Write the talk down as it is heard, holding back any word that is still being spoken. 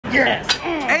Yes.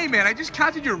 Hey, man, I just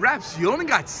counted your reps. You only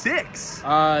got 6.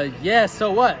 Yeah,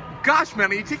 so what? Gosh,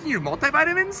 man, are you taking your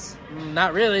multivitamins?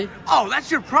 Not really. Oh,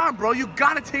 that's your problem, bro. You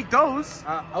gotta take those.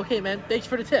 Okay, man. Thanks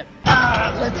for the tip.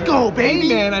 Let's go, baby.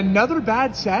 Hey, man, another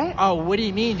bad set? Oh, what do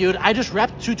you mean, dude? I just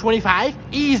repped 225.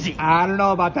 Easy. I don't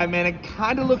know about that, man. It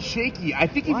kind of looks shaky. I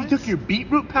think if you took your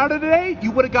beetroot powder today,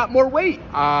 you would have got more weight.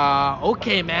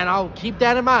 Okay, man. I'll keep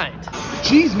that in mind.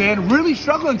 Jeez, man, really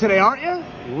struggling today, aren't you?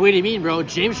 What do you mean, bro?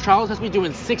 James Charles has me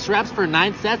doing 6 reps for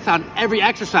 9 sets on every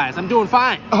exercise. I'm doing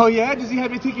fine. Oh, yeah? Does he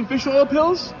have you taking fish oil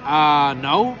pills?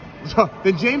 No.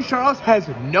 Then James Charles has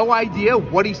no idea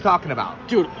what he's talking about.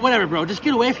 Dude, whatever, bro. Just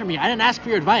get away from me. I didn't ask for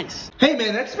your advice. Hey,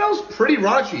 man, that smells pretty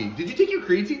raunchy. Did you take your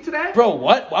creatine today? Bro,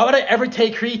 what? Why would I ever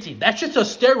take creatine? That's just a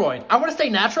steroid. I want to stay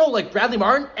natural like Bradley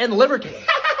Martin and the Liver King.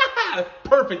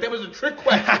 Perfect. That was a trick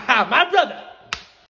question. My brother.